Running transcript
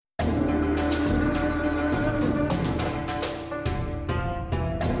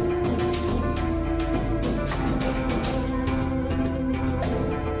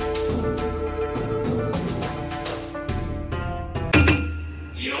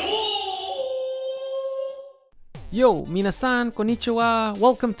Yo, minasan, konnichiwa.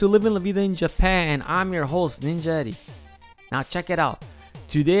 Welcome to Living La Vida in Japan. I'm your host, Ninja Eddie. Now check it out.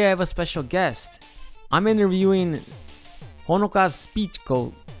 Today I have a special guest. I'm interviewing Honoka's speech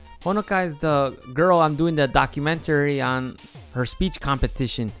coach. Honoka is the girl I'm doing the documentary on her speech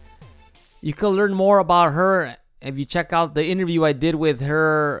competition. You can learn more about her if you check out the interview I did with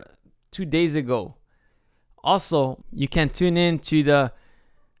her 2 days ago. Also, you can tune in to the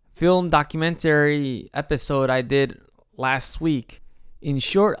film documentary episode I did last week. In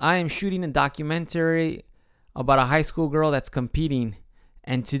short, I am shooting a documentary about a high school girl that's competing.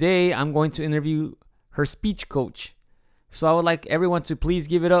 And today I'm going to interview her speech coach. So I would like everyone to please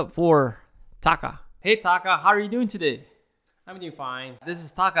give it up for Taka. Hey Taka, how are you doing today? I'm doing fine. This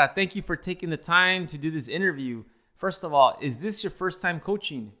is Taka. Thank you for taking the time to do this interview. First of all, is this your first time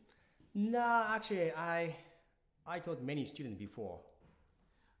coaching? No, actually, I taught many students before.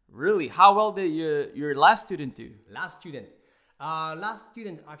 Really? How well did your last student do? Last student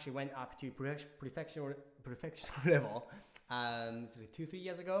actually went up to professional level. So 2-3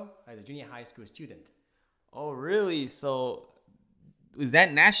 years ago, as a junior high school student. Oh, really? So, is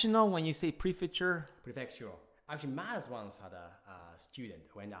that national when you say prefecture? Prefectural. Actually, Maz once had a student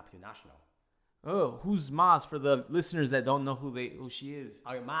who went up to national. Oh, who's Maz for the listeners that don't know who she is?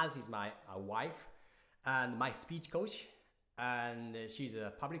 Maz is my wife and my speech coach. And she's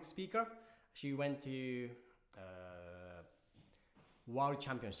a public speaker. She went to World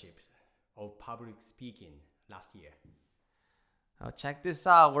Championships of Public Speaking last year. Oh, check this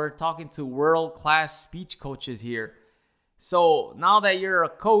out. We're talking to world-class speech coaches here. So now that you're a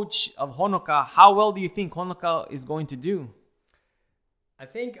coach of Honoka, how well do you think Honoka is going to do? I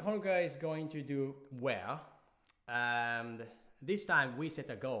think Honoka is going to do well. And this time we set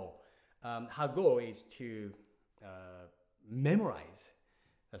a goal. Her goal is to memorize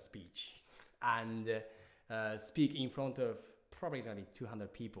a speech and speak in front of probably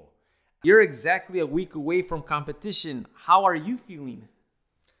 200 people. You're exactly a week away from competition. How are you feeling?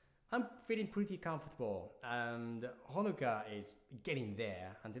 I'm feeling pretty comfortable, and Honoka is getting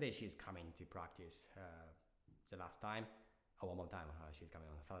there, and today she's coming to practice the last time. One more time, she's coming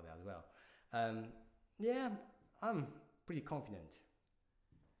on Saturday as well. Yeah, I'm pretty confident.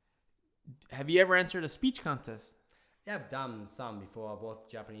 Have you ever entered a speech contest? Yeah, I've done some before, both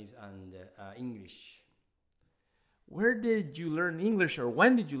Japanese and English. Where did you learn English, or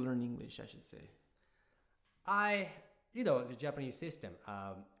when did you learn English, I should say? The Japanese system,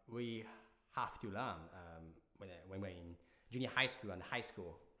 we have to learn when we're in junior high school and high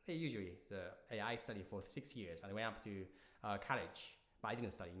school. Usually, I studied for 6 years and went up to college, but I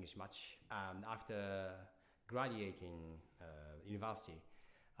didn't study English much. After graduating university,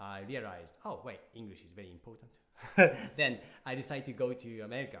 I realized, English is very important. Then I decided to go to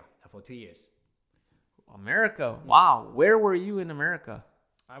America for 2 years. America? Wow. Where were you in America?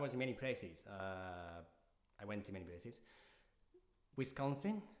 I was in many places. I went to many places.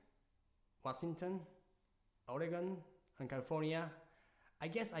 Wisconsin, Washington, Oregon, and California. I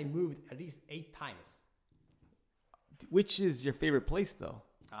guess I moved at least 8 times. Which is your favorite place, though?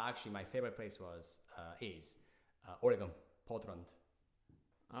 Actually, my favorite place is Oregon, Portland.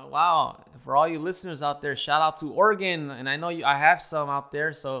 Oh, wow. For all you listeners out there, shout out to Oregon. And I know I have some out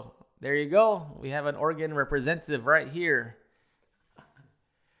there, so there you go. We have an Oregon representative right here.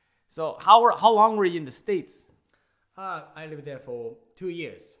 So how long were you in the States? I lived there for 2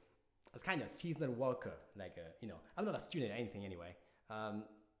 years. I was kind of a seasonal worker. I'm not a student or anything anyway.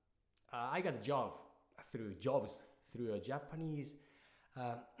 I got a job through a Japanese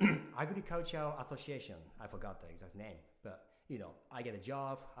agricultural association. I forgot the exact name, but I get a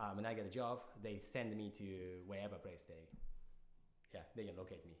job. When I get a job, they send me to wherever place they can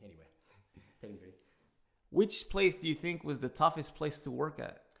locate me anyway. Technically. Which place do you think was the toughest place to work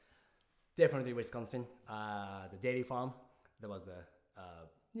at? Definitely Wisconsin. The dairy farm. That was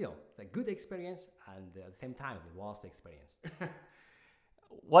it's a good experience, and at the same time, it's a worst experience.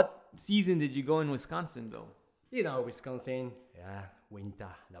 What season did you go in Wisconsin, though? Wisconsin. Yeah, winter.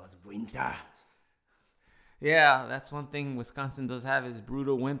 That was winter. Yeah, that's one thing Wisconsin does have is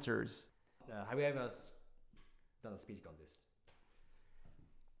brutal winters. Have you ever done a speech contest?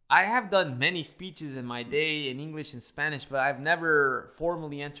 I have done many speeches in my day in English and Spanish, but I've never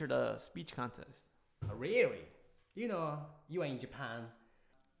formally entered a speech contest. Really? You are in Japan,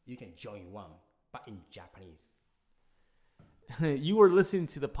 you can join one, but in Japanese. You were listening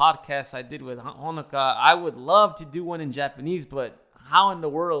to the podcast I did with Honoka. I would love to do one in Japanese, but how in the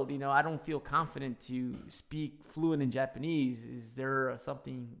world, I don't feel confident to speak fluent in Japanese. Is there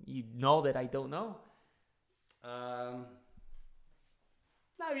something that I don't know?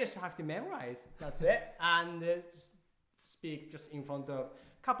 Not I just have to memorize. That's it. And speak just in front of a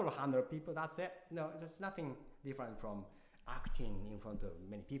couple of hundred people. That's it. No, there's nothing different from acting in front of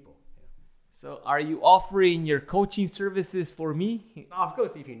many people. So are you offering your coaching services for me? Of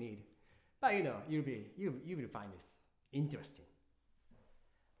course, if you need. But you will find it interesting.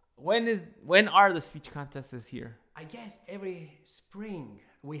 When are the speech contests this year? I guess every spring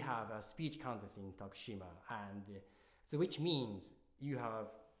we have a speech contest in Tokushima, and so which means you have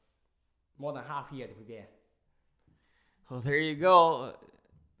more than half a year to prepare. Well, there you go.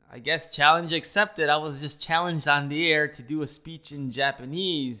 I guess challenge accepted. I was just challenged on the air to do a speech in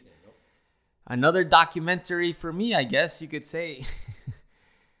Japanese. Another documentary for me, I guess you could say.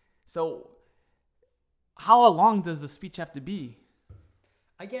 So, how long does the speech have to be?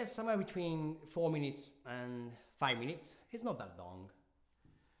 I guess somewhere between 4 minutes and 5 minutes. It's not that long.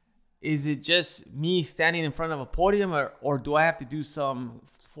 Is it just me standing in front of a podium, or do I have to do some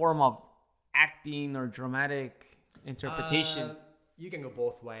form of acting or dramatic interpretation? You can go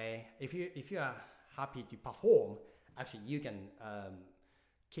both way. If you are happy to perform, actually you can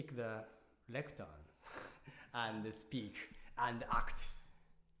kick the lectern and speak and act.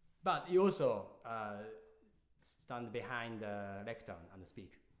 But you also stand behind the lectern and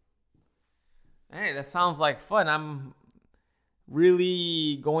speak. Hey, that sounds like fun. I'm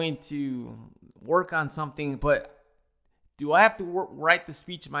really going to work on something, but do I have to write the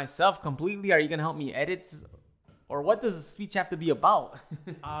speech myself completely? Are you going to help me edit? Or what does the speech have to be about?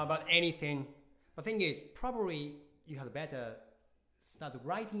 About anything. The thing is, probably you had better start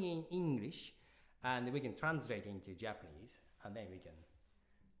writing in English, and we can translate into Japanese, and then we can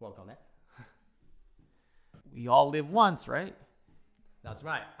work on it. We all live once, right? That's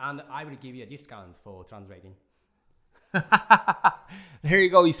right. And I will give you a discount for translating. There you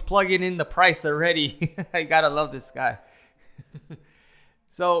go. He's plugging in the price already. I gotta love this guy.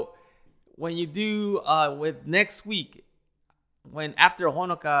 So when you do with next week, when after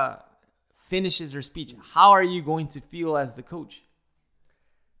Honoka finishes her speech, how are you going to feel as the coach?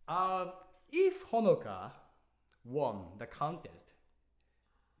 If Honoka won the contest,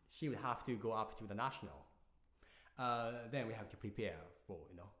 she would have to go up to the national. Then we have to prepare for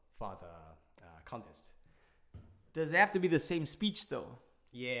the contest. Does it have to be the same speech though?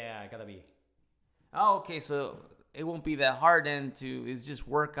 Yeah, gotta be. Oh, okay. So it won't be that hard then it's just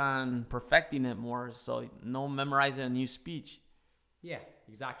work on perfecting it more. So no memorizing a new speech. Yeah,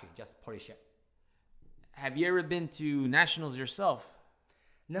 exactly. Just polish it. Have you ever been to nationals yourself?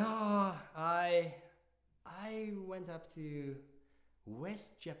 No, I went up to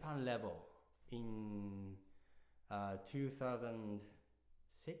West Japan level in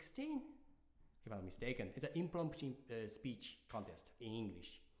 2016, if I'm not mistaken. It's an impromptu speech contest in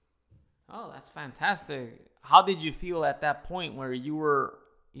English. Oh, that's fantastic. How did you feel at that point where you were,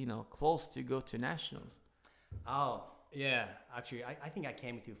 close to go to nationals? Oh, yeah. Actually, I think I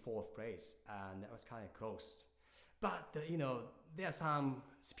came to 4th place, and that was kind of close. But, there are some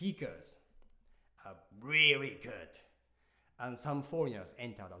speakers really good. And some foreigners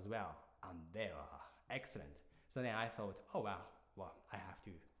entered as well, and they are excellent. So then I thought, well, I have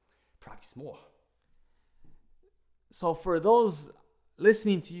to practice more. So for those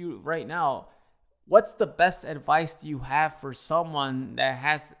listening to you right now, what's the best advice do you have for someone that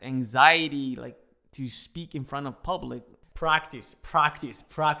has anxiety, like to speak in front of public? Practice, practice,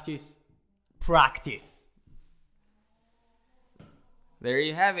 practice, practice. There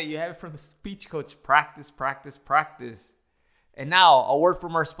you have it. You have it from the speech coach. Practice, practice, practice. And now, a word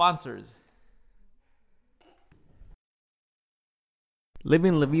from our sponsors.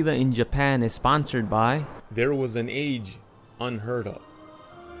 Living La Vida in Japan is sponsored by... There was an age unheard of.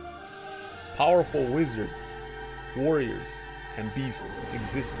 Powerful wizards, warriors, and beasts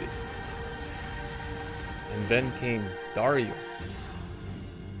existed. And then came Dario,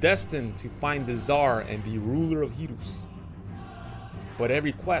 destined to find the Tsar and be ruler of Hirus. But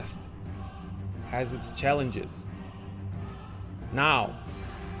every quest has its challenges. Now,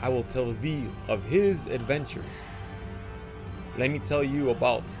 I will tell thee of his adventures. Let me tell you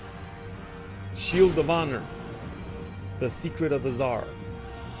about Shield of Honor, The Secret of the Tsar.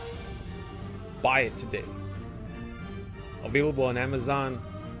 Buy it today. Available on Amazon,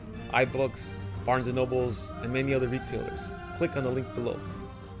 iBooks, Barnes & Nobles, and many other retailers. Click on the link below.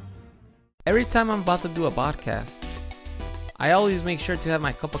 Every time I'm about to do a podcast, I always make sure to have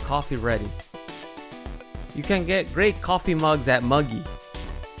my cup of coffee ready. You can get great coffee mugs at Muggy.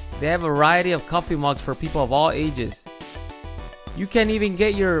 They have a variety of coffee mugs for people of all ages. You can even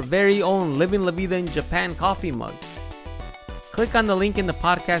get your very own Living La Vida in Japan coffee mug. Click on the link in the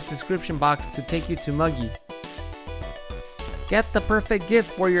podcast description box to take you to Muggy. Get the perfect gift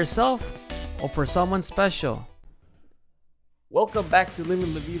for yourself or for someone special. Welcome back to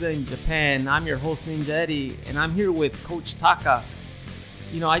Living La Vida in Japan. I'm your host, Ninja Eddie, and I'm here with Coach Taka.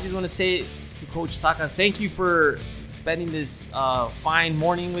 I just want to say to Coach Taka, thank you for spending this fine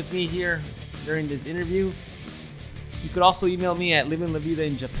morning with me here during this interview. You could also email me at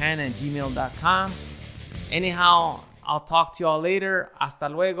livinglavidainjapan@gmail.com. Anyhow, I'll talk to y'all later. Hasta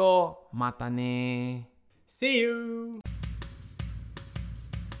luego. Matane. See you.